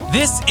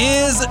This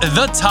is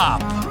The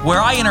Top, where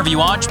I interview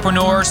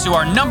entrepreneurs who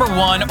are number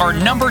one or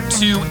number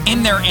two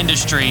in their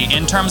industry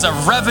in terms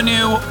of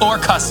revenue or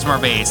customer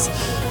base.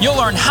 You'll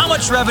learn how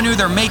much revenue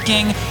they're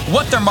making,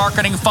 what their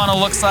marketing funnel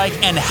looks like,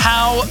 and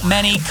how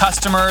many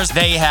customers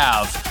they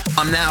have.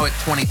 I'm now at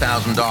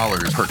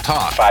 $20,000 per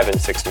talk. 5 and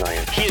 6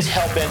 million. He is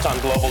hell-bent on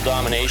global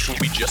domination.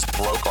 We just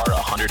broke our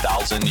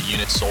 100,000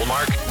 units sold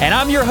mark. And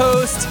I'm your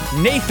host,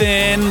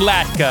 Nathan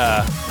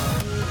Latka.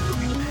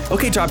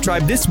 Okay, Top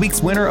Tribe, this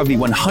week's winner of the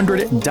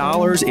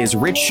 $100 is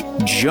Rich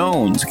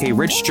Jones. Okay,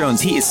 Rich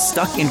Jones, he is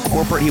stuck in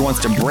corporate. He wants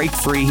to break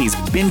free. He's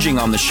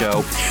binging on the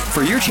show.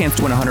 For your chance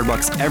to win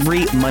 $100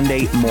 every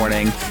Monday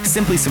morning,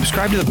 simply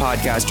subscribe to the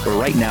podcast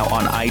right now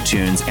on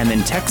iTunes and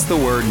then text the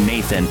word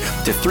Nathan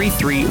to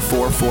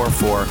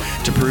 33444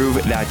 to prove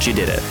that you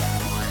did it.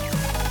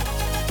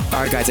 All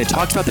right, guys, I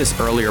talked about this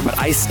earlier, but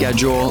I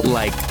schedule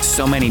like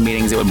so many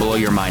meetings that would blow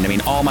your mind. I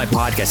mean, all my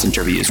podcast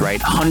interviews,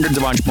 right? Hundreds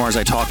of entrepreneurs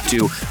I talk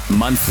to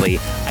monthly,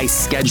 I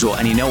schedule.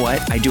 And you know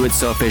what? I do it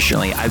so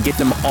efficiently. I get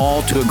them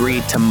all to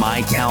agree to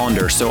my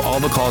calendar. So all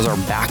the calls are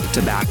back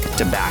to back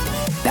to back.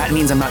 That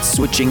means I'm not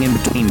switching in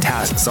between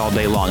tasks all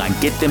day long. I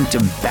get them to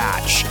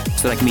batch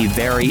so that I can be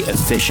very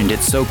efficient.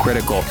 It's so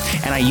critical.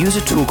 And I use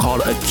a tool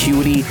called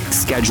Acuity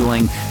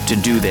Scheduling to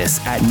do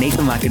this at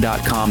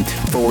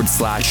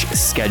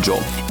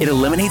nathanlatka.com/schedule. It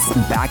eliminates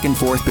the back and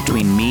forth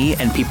between me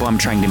and people I'm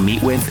trying to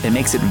meet with. It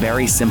makes it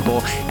very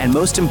simple. And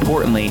most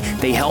importantly,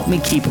 they help me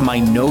keep my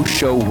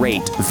no-show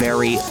rate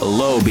very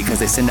low because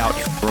they send out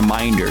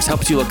reminders.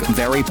 Helps you look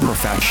very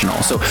professional.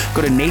 So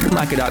go to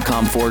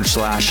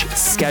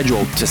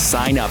nathanlatka.com/schedule to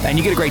sign up and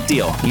you get a great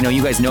deal. You know,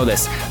 you guys know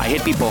this. I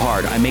hit people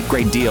hard. I make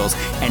great deals.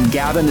 And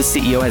Gavin, the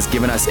CEO, has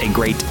given us a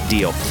great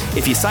deal.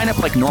 If you sign up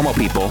like normal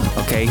people,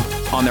 okay,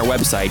 on their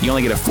website, you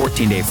only get a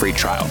 14-day free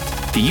trial.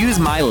 If you use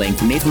my link,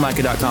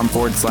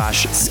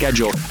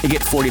 nathanlatka.com/schedule, you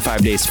get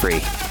 45 days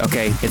free.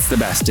 Okay, it's the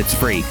best. It's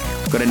free.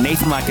 Go to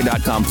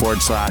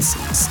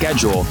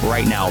nathanlatka.com/schedule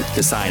right now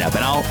to sign up,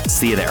 and I'll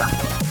see you there.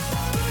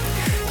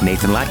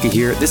 Nathan Latka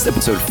here. This is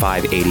episode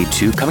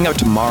 582. Coming out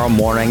tomorrow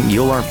morning,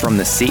 you'll learn from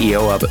the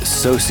CEO of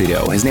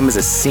Sociedo. His name is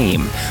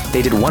Asim.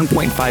 They did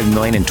 1.5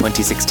 million in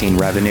 2016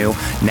 revenue.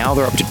 Now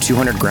they're up to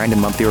 200 grand in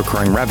monthly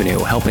recurring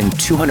revenue, helping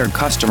 200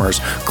 customers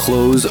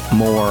close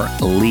more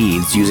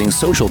leads using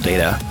social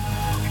data.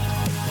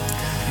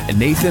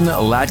 Nathan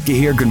Latka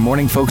here. Good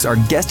morning, folks. Our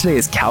guest today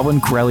is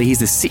Calvin Corelli. He's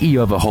the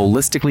CEO of a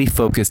holistically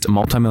focused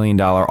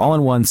multi-million-dollar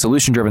all-in-one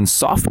solution-driven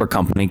software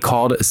company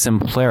called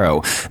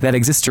Simplero that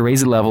exists to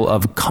raise the level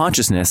of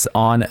consciousness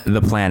on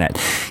the planet.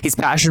 He's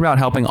passionate about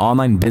helping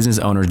online business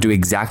owners do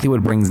exactly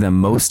what brings them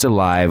most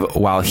alive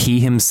while he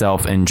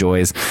himself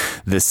enjoys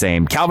the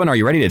same. Calvin, are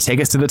you ready to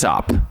take us to the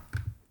top?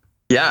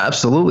 Yeah,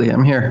 absolutely.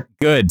 I'm here.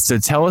 Good. So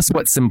tell us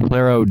what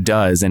Simplero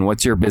does and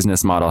what's your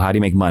business model? How do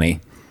you make money?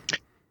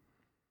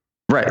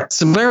 Right.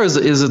 Simplero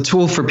is a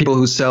tool for people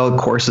who sell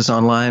courses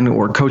online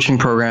or coaching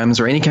programs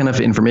or any kind of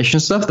information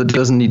stuff that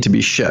doesn't need to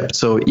be shipped.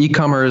 So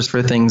e-commerce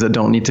for things that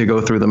don't need to go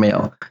through the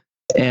mail.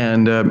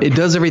 And it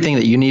does everything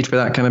that you need for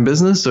that kind of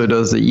business. So it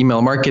does the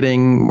email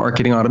marketing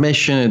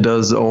automation. It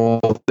does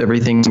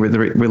everything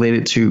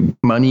related to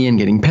money and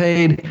getting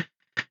paid,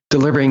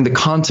 delivering the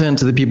content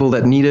to the people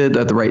that need it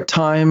at the right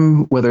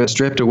time, whether it's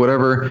dripped or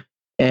whatever,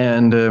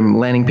 and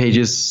landing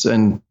pages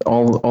and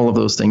all of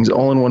those things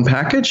all in one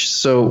package.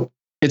 So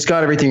it's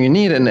got everything you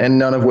need and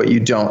none of what you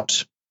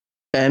don't.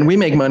 And we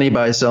make money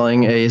by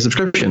selling a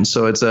subscription.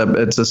 So it's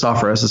a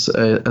software as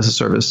a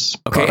service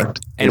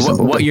product. And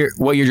what year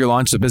did you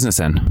launch the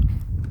business in?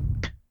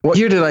 What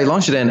year did I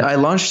launch it in? I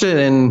launched it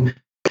in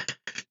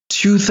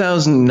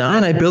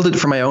 2009. I built it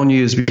for my own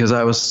use because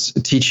I was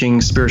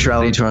teaching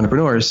spirituality to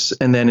entrepreneurs.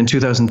 And then in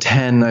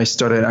 2010, I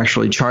started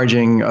actually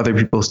charging other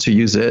people to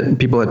use it.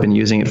 People had been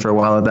using it for a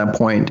while at that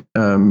point,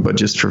 but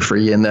just for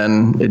free. And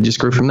then it just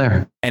grew from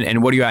there.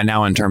 And what are you at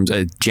now in terms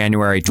of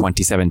January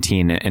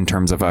 2017 in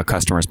terms of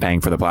customers paying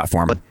for the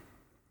platform?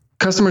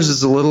 Customers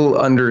is a little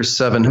under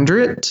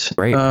 700.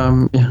 Right.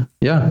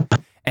 Yeah.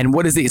 And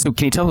what is it? So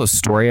can you tell us a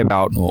story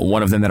about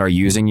one of them that are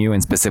using you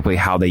and specifically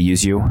how they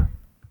use you?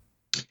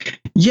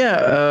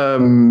 Yeah,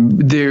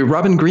 the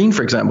Robin Green,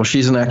 for example,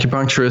 she's an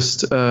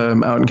acupuncturist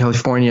out in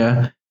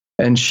California,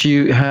 and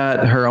she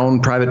had her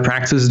own private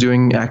practice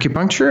doing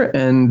acupuncture,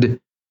 and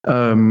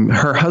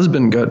her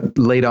husband got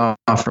laid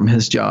off from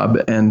his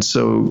job, and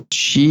so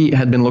she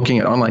had been looking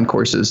at online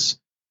courses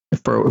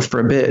for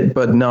a bit,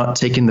 but not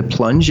taking the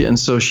plunge, and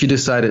so she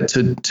decided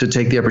to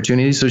take the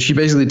opportunity. So she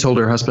basically told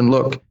her husband,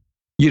 "Look,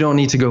 you don't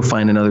need to go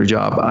find another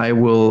job. I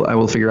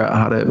will figure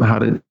out how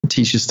to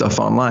teach you stuff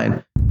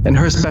online." And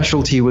her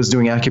specialty was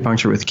doing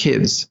acupuncture with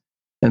kids.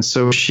 And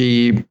so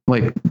she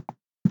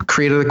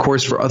created a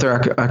course for other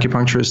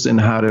acupuncturists in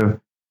how to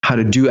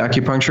do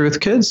acupuncture with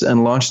kids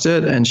and launched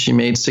it. And she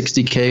made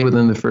 $60K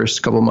within the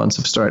first couple months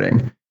of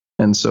starting.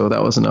 And so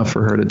that was enough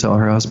for her to tell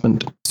her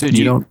husband, so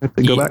you don't have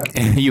to go back.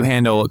 You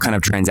handle kind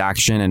of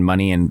transaction and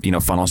money and,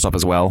 funnel stuff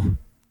as well?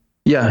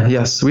 Yeah,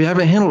 yes. We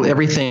haven't handled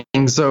everything.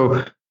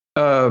 So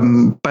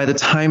by the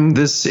time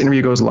this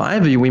interview goes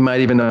live, we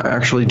might even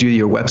actually do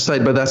your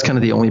website, but that's kind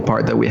of the only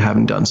part that we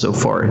haven't done so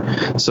far.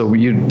 So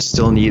you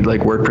still need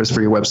like WordPress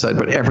for your website,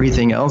 but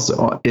everything else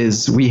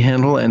is we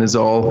handle and is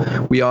all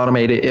we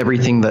automate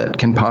everything that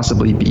can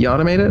possibly be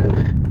automated.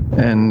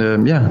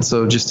 And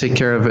so just take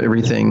care of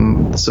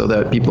everything so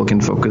that people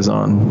can focus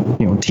on,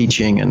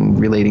 teaching and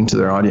relating to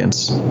their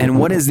audience. And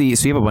what is so you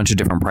have a bunch of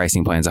different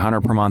pricing plans,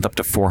 100 per month up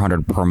to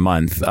 400 per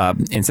month.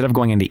 Instead of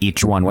going into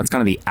each one, what's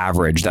kind of the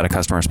average that a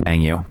customer is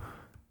paying you?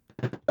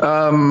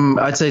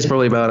 I'd say it's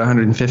probably about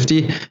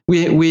 150.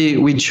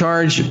 We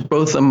charge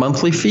both a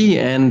monthly fee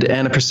and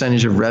a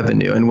percentage of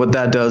revenue, and what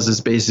that does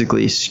is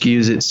basically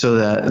skews it so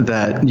that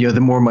the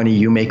more money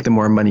you make, the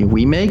more money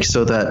we make,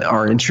 so that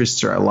our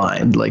interests are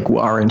aligned. Like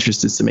our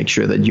interest is to make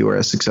sure that you are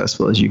as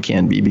successful as you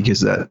can be,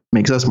 because that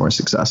makes us more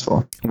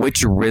successful.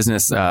 Which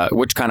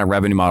kind of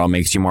revenue model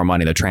makes you more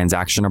money? The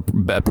transaction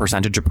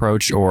percentage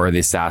approach or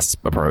the SaaS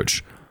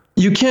approach?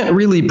 You can't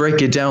really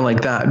break it down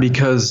like that,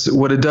 because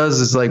what it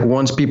does is like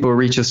once people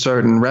reach a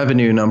certain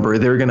revenue number,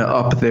 they're going to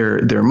up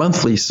their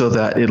monthly so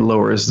that it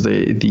lowers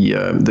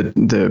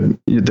the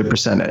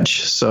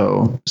percentage.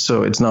 So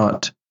it's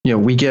not,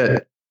 we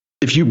get,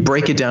 if you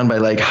break it down by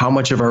like how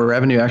much of our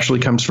revenue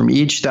actually comes from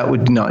each, that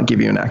would not give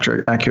you an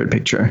accurate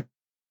picture.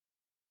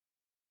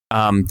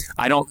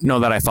 I don't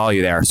know that I follow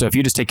you there. So if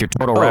you just take your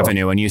total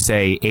revenue and you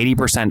say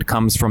 80%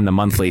 comes from the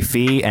monthly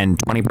fee and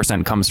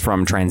 20% comes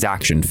from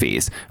transaction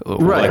fees.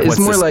 Right. It's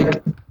more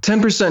like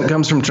 10%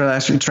 comes from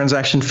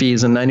transaction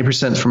fees and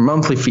 90% from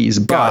monthly fees.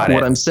 But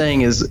what I'm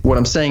saying is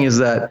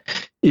that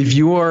if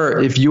you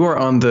are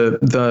on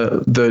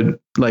the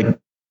like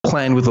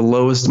plan with the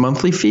lowest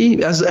monthly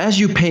fee, as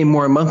you pay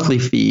more monthly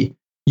fee,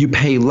 you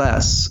pay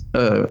less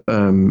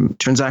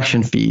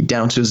transaction fee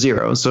down to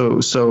zero.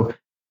 So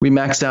we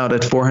maxed out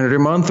at 400 a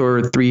month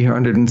or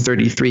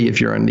 333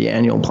 if you're on the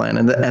annual plan.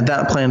 And at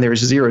that plan, there's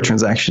zero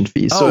transaction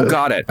fees. So,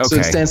 got it. Okay. So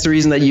it stands to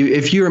reason that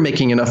if you are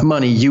making enough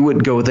money, you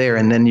would go there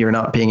and then you're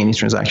not paying any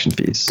transaction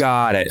fees.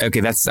 Got it.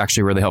 Okay. That's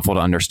actually really helpful to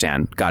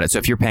understand. Got it. So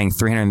if you're paying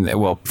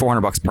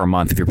 $400 per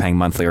month, if you're paying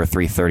monthly, or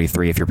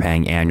 333 if you're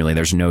paying annually,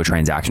 there's no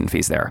transaction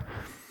fees there.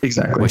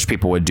 Exactly. Which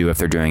people would do if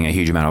they're doing a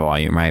huge amount of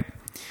volume, right?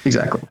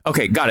 Exactly.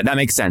 Okay, got it. That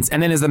makes sense.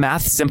 And then is the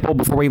math simple?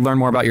 Before we learn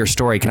more about your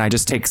story, can I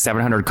just take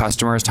 700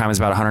 customers times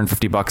about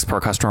 $150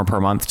 per customer per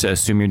month to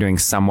assume you're doing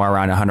somewhere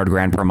around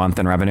 $100,000 per month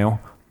in revenue?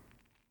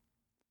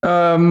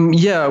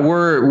 Yeah,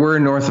 we're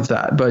north of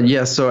that, but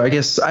yeah. So I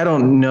guess I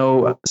don't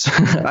know.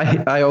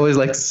 I always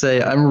like to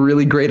say I'm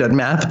really great at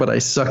math, but I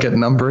suck at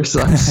numbers.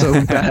 I'm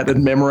so bad at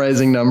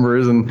memorizing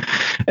numbers and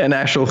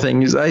actual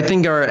things. I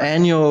think our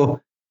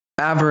annual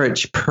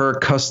average per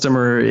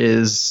customer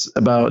is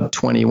about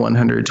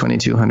 $2,100,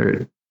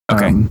 $2,200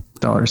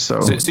 dollars. So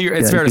it's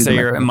fair to say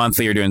you're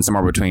monthly, you're doing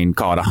somewhere between,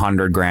 call it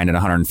 $100,000 and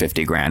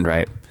 $150,000,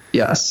 right?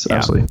 Yes,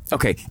 absolutely.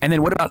 Okay. And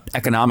then what about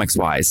economics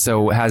wise?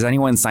 So has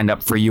anyone signed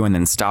up for you and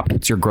then stopped?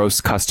 What's your gross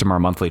customer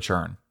monthly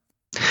churn?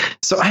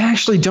 So I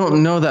actually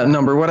don't know that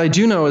number. What I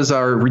do know is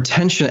our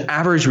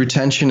average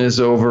retention is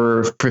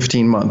over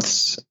 15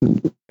 months,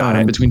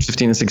 between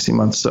 15 and 16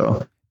 months.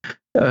 So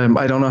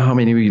I don't know how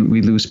many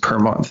we lose per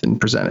month in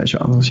percentage,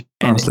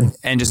 honestly.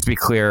 And just to be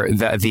clear,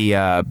 so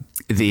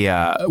if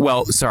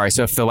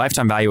the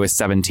lifetime value is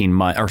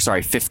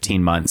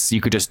 15 months,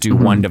 you could just do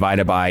 1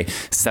 divided by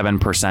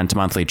 7%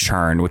 monthly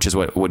churn, which is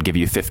what would give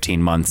you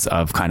 15 months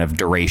of kind of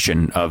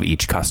duration of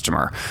each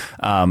customer.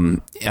 How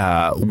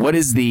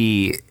did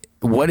you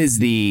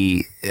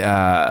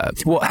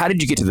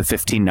get to the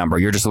 15 number?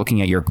 You're just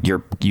looking at your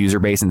user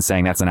base and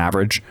saying that's an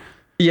average?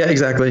 Yeah,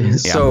 exactly. Yeah.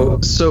 So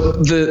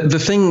the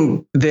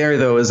thing there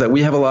though is that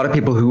we have a lot of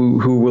people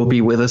who will be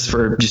with us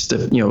for just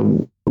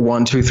 1,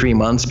 2, 3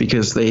 months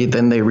because they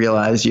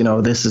realize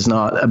this is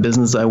not a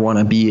business I want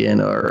to be in,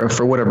 or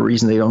for whatever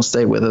reason they don't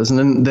stay with us,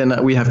 and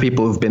then we have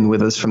people who've been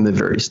with us from the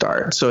very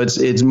start. So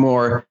it's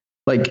more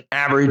like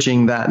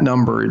averaging that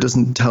number. It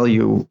doesn't tell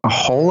you a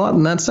whole lot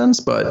in that sense,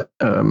 but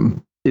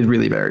it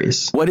really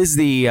varies. What is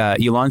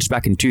you launched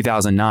back in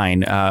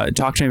 2009.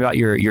 Talk to me about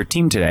your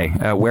team today.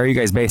 Where are you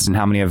guys based and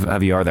how many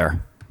of you are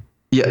there?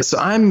 Yeah, so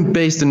I'm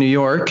based in New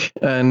York,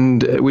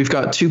 and we've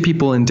got 2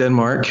 people in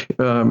Denmark,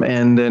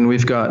 and then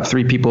we've got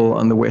 3 people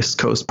on the West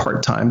Coast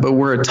part-time, but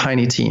we're a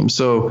tiny team.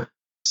 So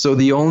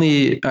the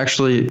only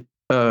actually,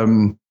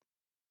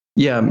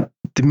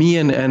 me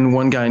and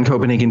one guy in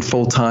Copenhagen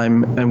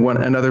full-time and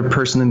another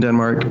person in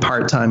Denmark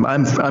part-time.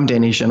 I'm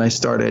Danish and I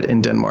started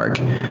in Denmark.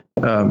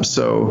 That's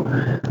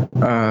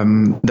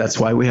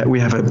why we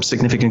have a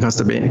significant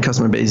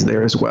customer base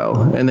there as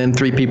well. And then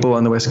 3 people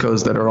on the West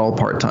Coast that are all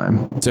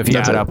part-time. So if you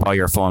add up all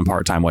your full and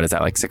part-time, what is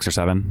that, like 6 or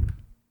 7?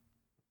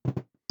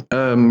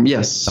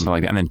 Yes. Something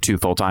like that. And then 2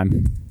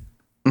 full-time?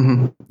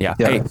 Mm-hmm. Yeah.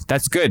 Hey,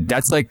 that's good.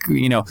 That's like,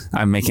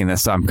 I'm kind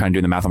of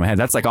doing the math on my head.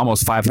 That's like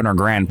almost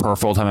 $500,000 per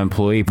full-time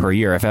employee per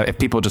year. If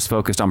people just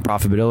focused on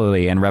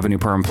profitability and revenue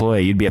per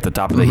employee, you'd be at the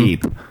top of the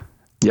heap.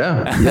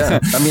 Yeah.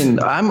 I mean,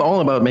 I'm all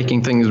about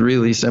making things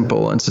really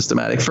simple and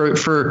systematic. For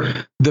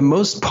the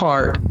most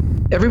part,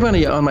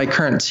 everybody on my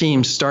current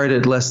team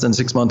started less than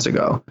 6 months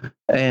ago,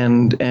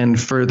 and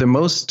for the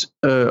most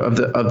of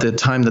the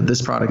time that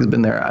this product has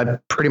been there, I've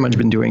pretty much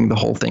been doing the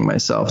whole thing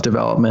myself,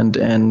 development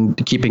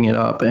and keeping it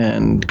up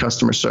and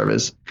customer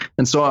service.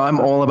 And so I'm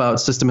all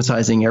about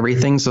systematizing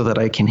everything so that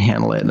I can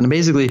handle it. And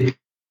basically,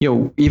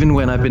 even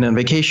when I've been on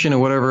vacation or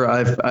whatever,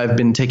 I've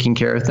been taking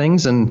care of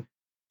things and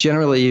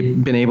generally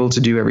been able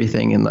to do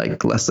everything in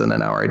like less than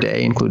an hour a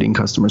day, including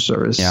customer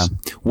service. Yeah.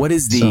 What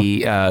is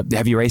the,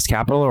 have you raised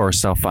capital or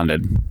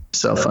self-funded?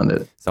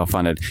 Self-funded.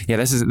 Self-funded. Yeah,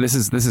 this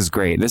is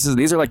great.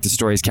 These are like the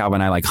stories Calvin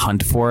and I like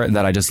hunt for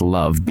that I just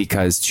love,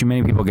 because too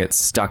many people get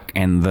stuck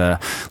in the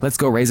let's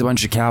go raise a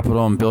bunch of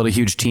capital and build a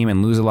huge team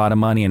and lose a lot of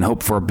money and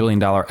hope for $1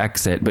 billion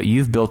exit. But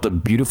you've built a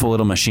beautiful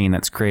little machine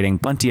that's creating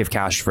plenty of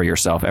cash for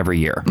yourself every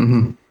year.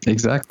 Mm-hmm.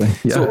 Exactly.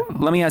 Yeah. So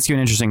let me ask you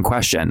an interesting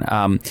question.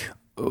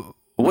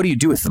 What do you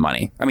do with the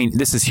money? I mean,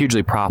 this is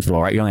hugely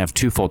profitable, right? You only have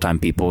 2 full-time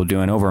people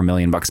doing over $1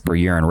 million per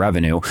year in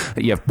revenue.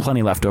 You have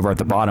plenty left over at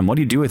the bottom. What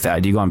do you do with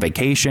that? Do you go on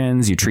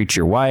vacations? You treat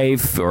your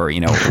wife, or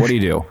what do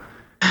you do?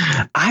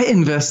 I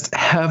invest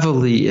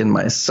heavily in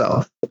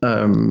myself.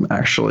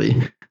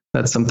 Actually,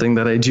 that's something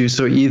that I do.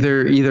 So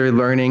either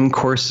learning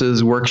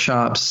courses,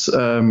 workshops.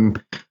 I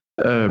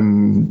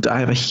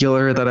have a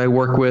healer that I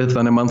work with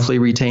on a monthly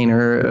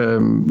retainer.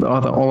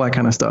 All that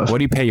kind of stuff. What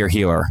do you pay your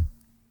healer?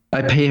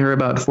 I pay her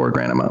about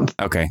 $4,000 a month.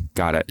 Okay,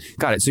 got it.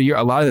 So you're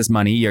a lot of this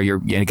money. You're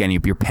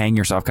paying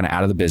yourself kind of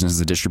out of the business as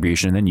a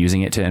distribution, and then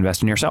using it to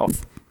invest in yourself.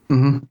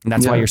 Mm-hmm. And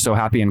that's why you're so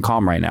happy and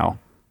calm right now.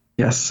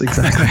 Yes,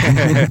 exactly.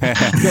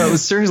 No,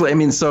 seriously. I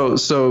mean, so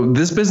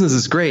this business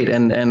is great,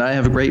 and I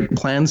have great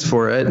plans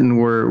for it, and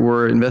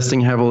we're investing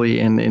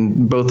heavily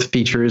in both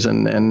features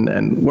and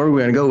where we're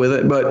going to go with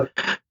it. But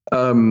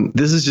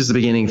this is just the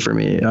beginning for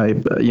me.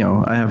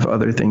 I have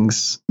other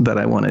things that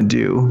I want to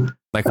do.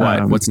 Like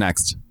what? What's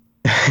next?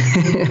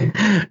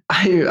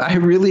 I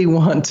really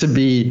want to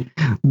be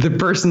the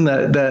person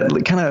that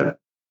kind of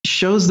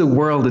shows the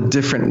world a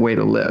different way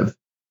to live.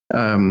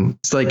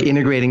 It's like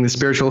integrating the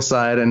spiritual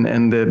side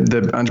and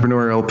the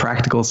entrepreneurial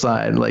practical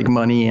side, like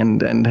money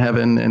and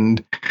heaven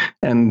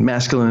and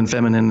masculine and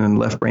feminine and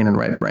left brain and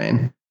right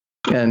brain.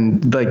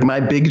 And like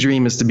my big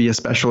dream is to be a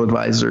special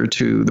advisor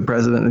to the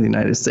president of the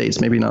United States,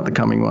 maybe not the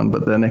coming one,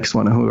 but the next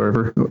one,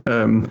 whoever,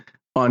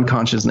 on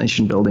conscious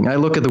nation building. I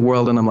look at the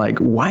world and I'm like,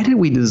 why did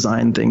we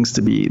design things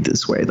to be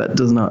this way? That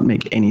does not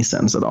make any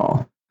sense at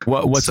all.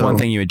 What's one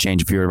thing you would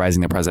change if you were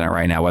advising the president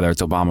right now, whether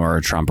it's Obama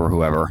or Trump or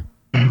whoever?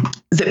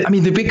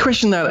 The big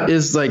question that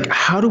is like,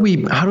 how do we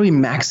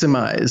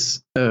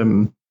maximize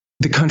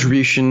the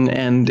contribution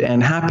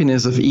and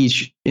happiness of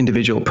each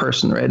individual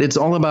person, right? It's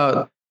all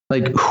about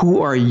like,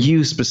 who are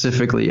you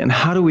specifically, and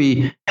how do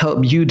we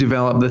help you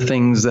develop the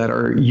things that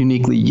are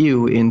uniquely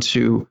you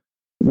into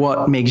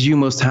what makes you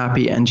most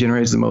happy and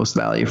generates the most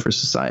value for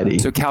society.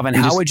 So Calvin,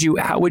 how would you,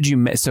 I'm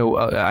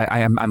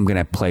going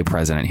to play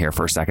president here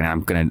for a second.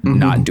 I'm going to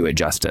not do it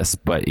justice,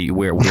 but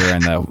we're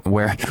in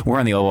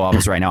the Oval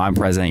Office right now. I'm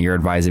president. You're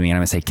advising me. And I'm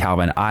going to say,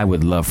 Calvin, I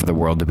would love for the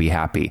world to be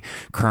happy.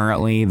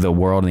 Currently, the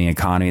world and the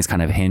economy is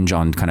kind of hinge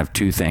on kind of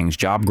 2 things,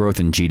 job growth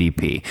and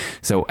GDP.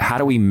 So how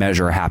do we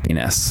measure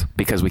happiness?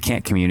 Because we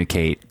can't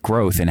communicate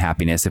growth and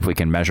happiness if we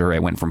can measure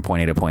it went from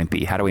point A to point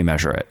B. How do we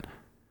measure it?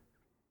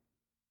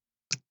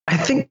 I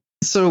think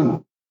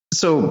so.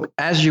 So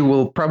as you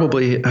will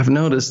probably have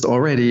noticed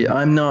already,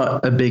 I'm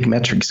not a big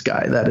metrics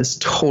guy. That is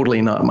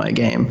totally not my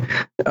game.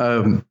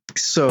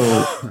 So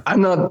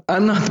I'm not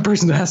the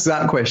person to ask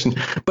that question.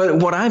 But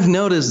what I've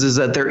noticed is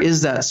that there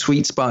is that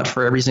sweet spot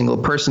for every single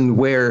person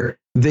where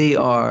they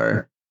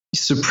are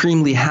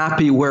supremely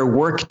happy, where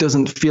work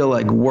doesn't feel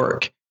like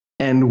work,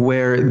 and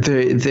where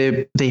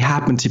they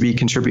happen to be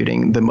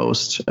contributing the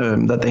most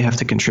that they have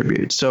to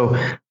contribute. So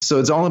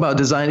it's all about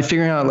design,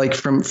 figuring out like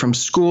from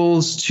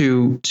schools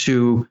to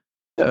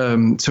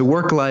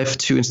work life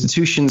to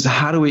institutions.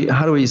 How do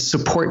we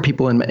support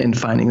people in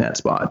finding that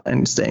spot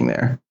and staying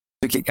there?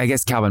 I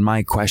guess, Calvin,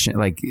 my question,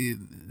 like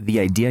the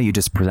idea you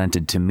just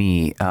presented to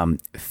me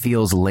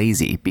feels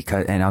lazy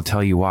and I'll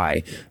tell you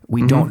why.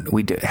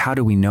 How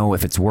do we know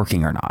if it's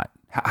working or not?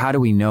 How do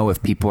we know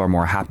if people are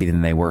more happy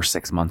than they were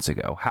 6 months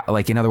ago?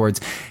 In other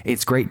words,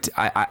 it's great.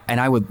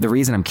 The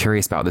reason I'm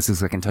curious about this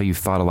is I can tell you've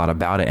thought a lot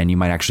about it, and you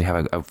might actually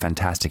have a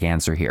fantastic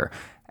answer here.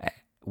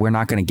 We're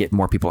not going to get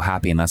more people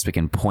happy unless we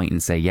can point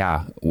and say,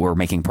 yeah, we're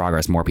making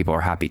progress. More people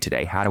are happy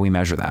today. How do we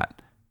measure that?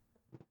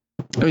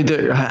 I mean,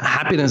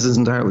 happiness is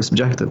entirely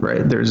subjective,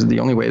 right? There's the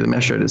only way to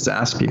measure it is to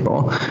ask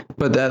people,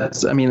 but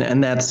that's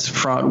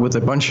fraught with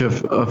a bunch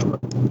of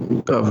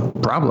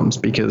problems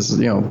because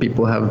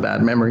people have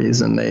bad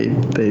memories and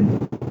they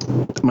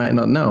might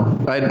not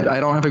know. I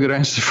don't have a good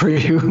answer for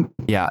you.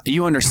 Yeah,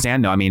 you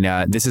understand though. I mean,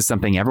 this is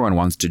something everyone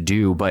wants to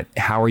do, but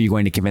how are you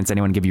going to convince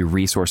anyone to give you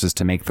resources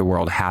to make the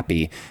world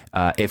happy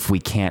if we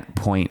can't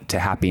point to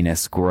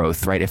happiness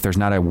growth, right? If there's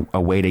not a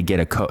way to get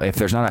if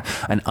there's not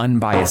an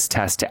unbiased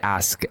test to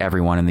ask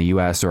everyone in the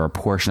U.S. or a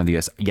portion of the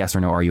U.S. yes or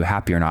no, are you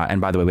happy or not?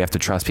 And by the way, we have to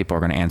trust people are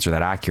going to answer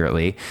that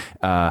accurately.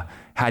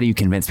 How do you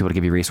convince people to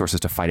give you resources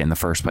to fight it in the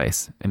first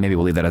place? And maybe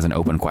we'll leave that as an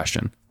open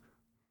question.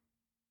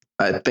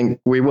 I think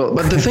we will.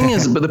 But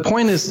the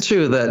point is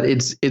too that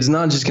it's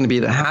not just going to be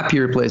the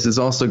happier place. It's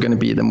also going to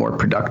be the more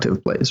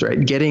productive place,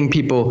 right? Getting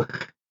people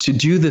to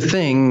do the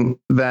thing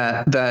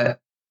that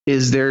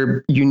is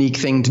their unique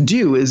thing to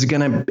do is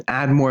going to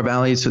add more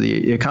value to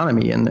the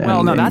economy.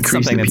 That's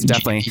something that's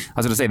definitely, I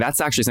was going to say,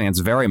 that's actually something that's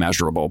very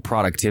measurable,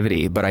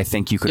 productivity. But I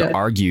think you could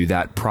argue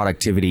that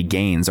productivity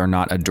gains are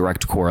not a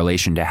direct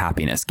correlation to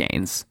happiness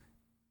gains.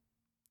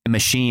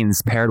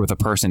 Machines paired with a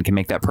person can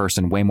make that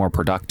person way more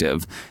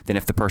productive than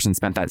if the person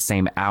spent that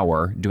same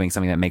hour doing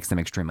something that makes them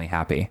extremely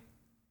happy.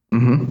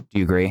 Mm-hmm. Do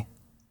you agree?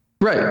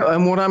 Right.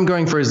 And what I'm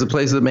going for is the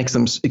place that makes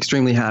them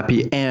extremely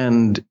happy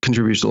and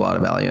contributes a lot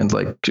of value and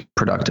like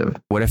productive.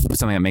 What if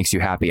something that makes you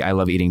happy? I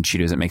love eating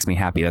Cheetos. It makes me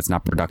happy. That's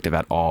not productive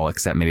at all,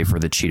 except maybe for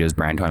the Cheetos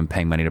brand who I'm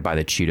paying money to buy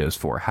the Cheetos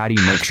for. How do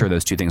you make sure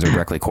those two things are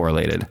directly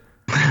correlated?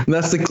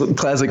 That's the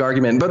classic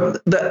argument.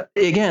 But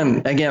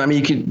again, I mean,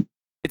 you could.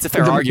 It's a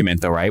fair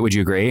argument though, right? Would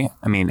you agree?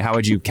 I mean, how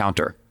would you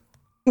counter?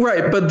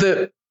 Right.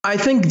 But I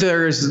think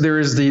there is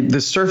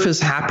the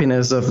surface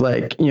happiness of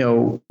like,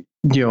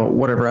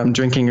 whatever, I'm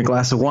drinking a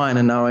glass of wine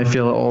and now I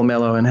feel all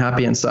mellow and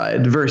happy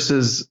inside,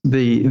 versus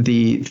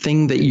the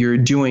thing that you're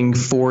doing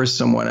for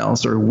someone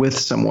else or with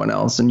someone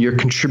else and you're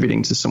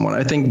contributing to someone.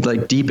 I think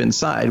like deep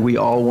inside, we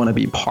all want to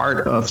be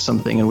part of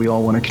something and we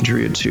all want to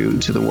contribute to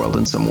the world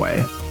in some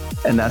way.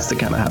 And that's the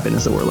kind of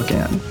happiness that we're looking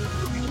at.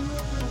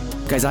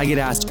 Guys, I get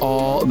asked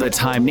all the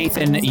time,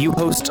 Nathan, you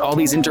host all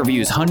these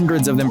interviews,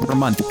 hundreds of them per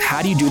month.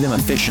 How do you do them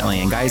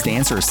efficiently? And guys, the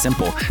answer is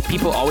simple.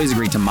 People always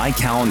agree to my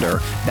calendar,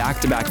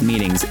 back-to-back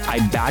meetings. I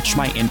batch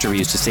my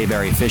interviews to stay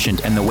very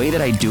efficient. And the way that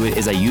I do it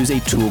is I use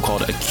a tool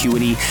called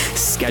Acuity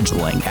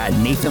Scheduling at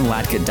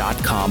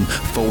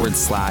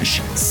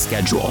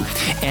nathanlatka.com/schedule.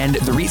 And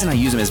the reason I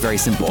use them is very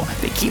simple.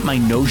 They keep my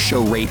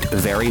no-show rate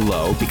very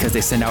low because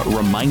they send out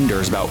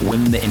reminders about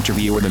when the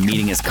interview or the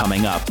meeting is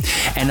coming up.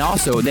 And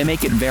also, they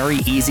make it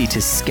very easy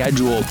to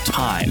schedule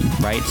time,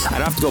 right? I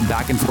don't have to go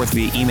back and forth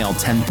via email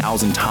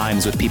 10,000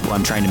 times with people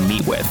I'm trying to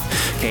meet with.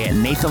 Okay, at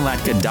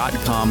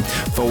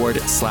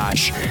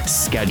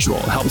nathanlatka.com/schedule.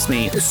 It helps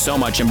me so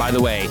much. And by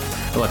the way,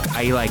 look,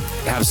 I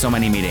have so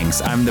many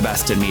meetings. I'm the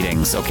best at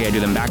meetings. Okay, I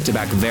do them back to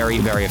back, very,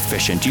 very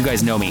efficient. You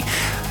guys know me.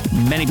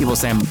 Many people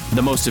say I'm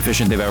the most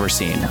efficient they've ever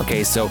seen.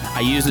 Okay, so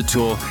I use the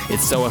tool.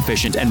 It's so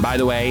efficient. And by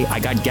the way, I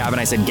got Gavin.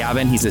 I said,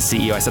 Gavin, he's the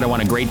CEO. I said, I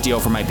want a great deal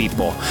for my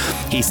people.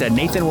 He said,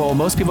 Nathan, well,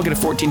 most people get a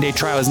 14-day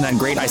trial. Isn't that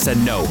great? I said,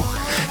 no.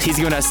 He's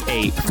given us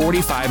a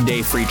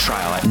 45-day free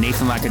trial at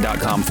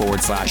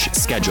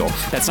nathanlatka.com/schedule.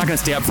 That's not going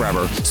to stay up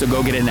forever. So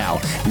go get it now.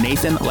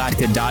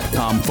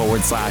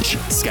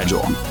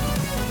 nathanlatka.com/schedule.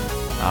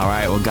 All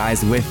right. Well,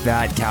 guys, with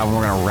that, Calvin,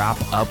 we're going to wrap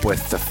up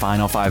with the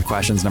final 5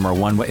 questions. Number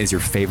 1, what is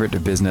your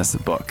favorite business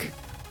book?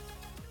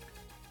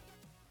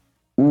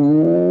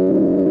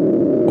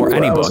 Or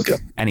any book.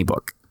 Any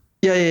book.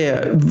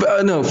 Yeah.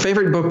 No,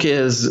 favorite book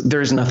is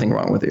There's Nothing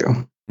Wrong with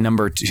You.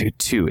 Number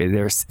 2,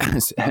 is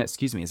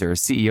there a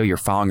CEO you're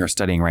following or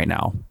studying right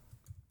now?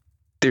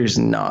 There's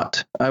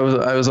not. I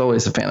was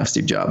always a fan of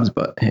Steve Jobs,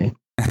 but hey.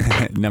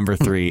 Number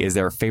 3, is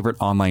there a favorite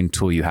online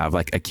tool you have,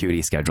 like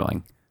Acuity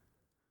Scheduling?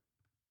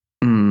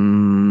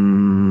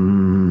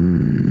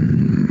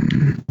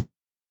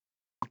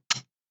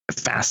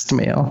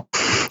 Fastmail.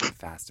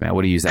 Fastmail.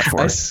 What do you use that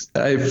for?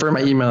 For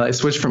my email, I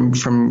switched from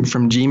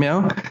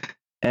Gmail,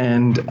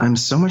 and I'm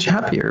so much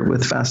happier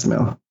with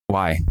Fastmail.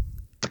 Why?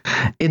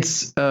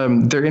 It's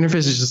their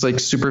interface is just like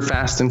super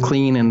fast and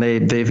clean, and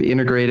they've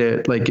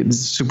integrated, like, it's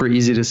super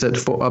easy to set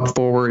up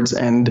forwards.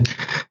 And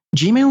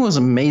Gmail was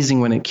amazing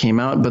when it came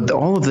out, but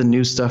all of the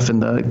new stuff in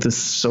the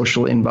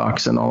social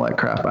inbox and all that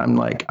crap, I'm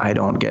like, I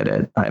don't get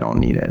it. I don't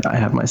need it. I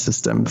have my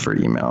system for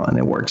email and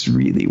it works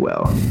really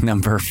well.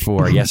 Number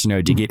 4, yes or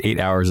no, do you get 8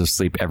 hours of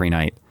sleep every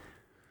night?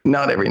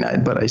 Not every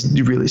night, but I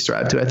really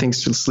strive to. I think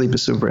sleep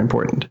is super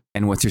important.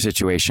 And what's your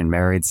situation?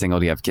 Married, single?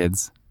 Do you have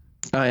kids?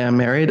 I am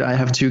married. I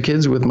have 2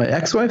 kids with my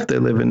ex-wife. They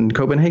live in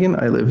Copenhagen.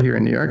 I live here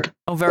in New York.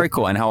 Oh, very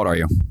cool. And how old are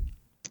you?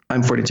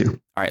 I'm 42. All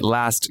right.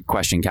 Last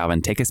question,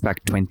 Calvin. Take us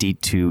back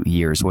 22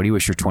 years. What do you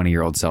wish your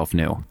 20-year-old self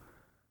knew?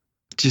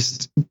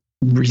 Just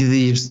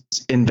really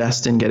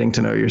invest in getting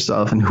to know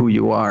yourself and who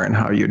you are and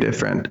how you're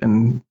different.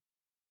 And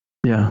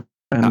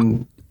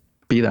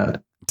be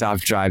that.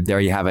 Top Tribe, there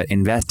you have it.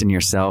 Invest in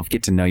yourself,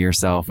 get to know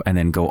yourself, and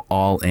then go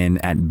all in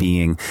at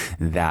being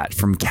that.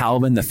 From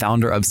Calvin, the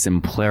founder of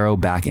Simplero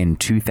back in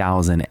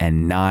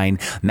 2009.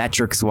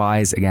 Metrics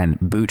wise, again,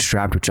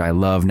 bootstrapped, which I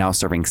love, now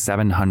serving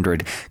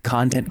 700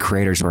 content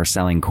creators who are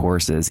selling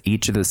courses.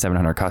 Each of those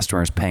 700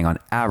 customers paying on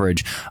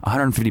average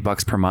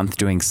 $150 per month,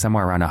 doing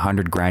somewhere around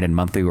 $100,000 in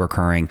monthly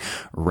recurring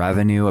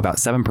revenue, about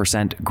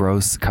 7%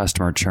 gross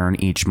customer churn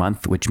each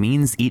month, which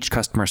means each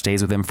customer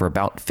stays with them for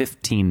about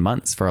 15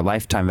 months for a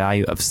lifetime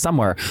value of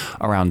somewhere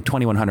around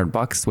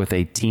 $2,100 with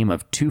a team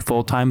of 2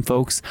 full-time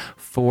folks,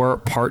 4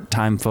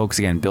 part-time folks,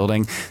 again,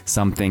 building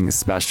something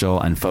special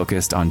and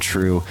focused on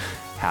true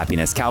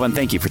happiness. Calvin,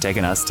 thank you for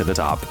taking us to the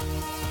top.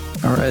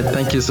 All right.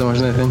 Thank you so much,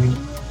 Nathan.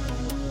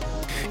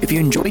 If you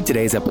enjoyed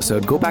today's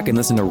episode, go back and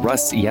listen to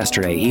Russ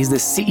yesterday. He's the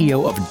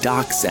CEO of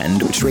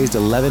DocSend, which raised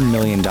 $11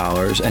 million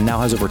and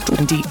now has over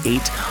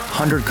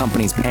 2,800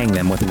 companies paying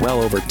them with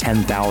well over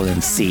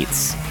 10,000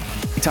 seats.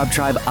 Top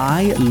Tribe,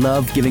 I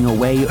love giving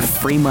away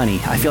free money.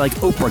 I feel like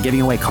Oprah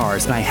giving away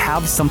cars, and I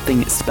have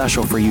something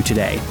special for you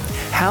today.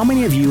 How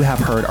many of you have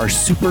heard our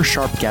super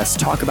sharp guests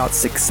talk about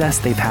success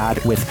they've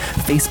had with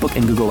Facebook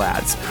and Google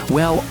Ads?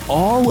 Well,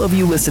 all of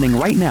you listening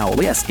right now,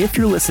 yes, if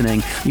you're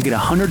listening, you get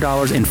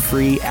 $100 in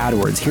free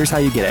AdWords. Here's how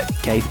you get it,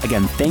 okay?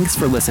 Again, thanks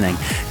for listening.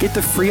 Get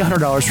the free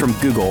 $100 from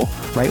Google,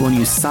 right, when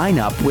you sign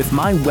up with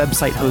my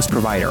website host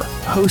provider,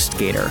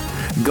 HostGator.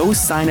 Go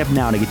sign up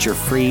now to get your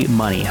free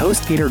money.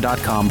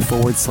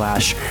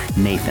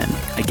 HostGator.com/Nathan.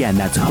 Again,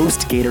 that's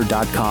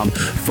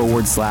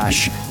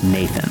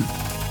HostGator.com/Nathan.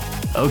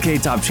 Okay,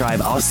 Top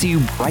Tribe, I'll see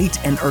you bright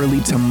and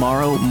early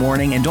tomorrow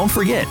morning. And don't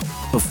forget,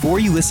 before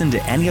you listen to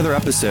any other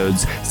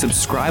episodes,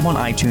 subscribe on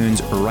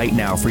iTunes right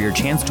now for your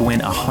chance to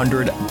win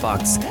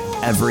 $100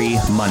 every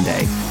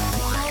Monday.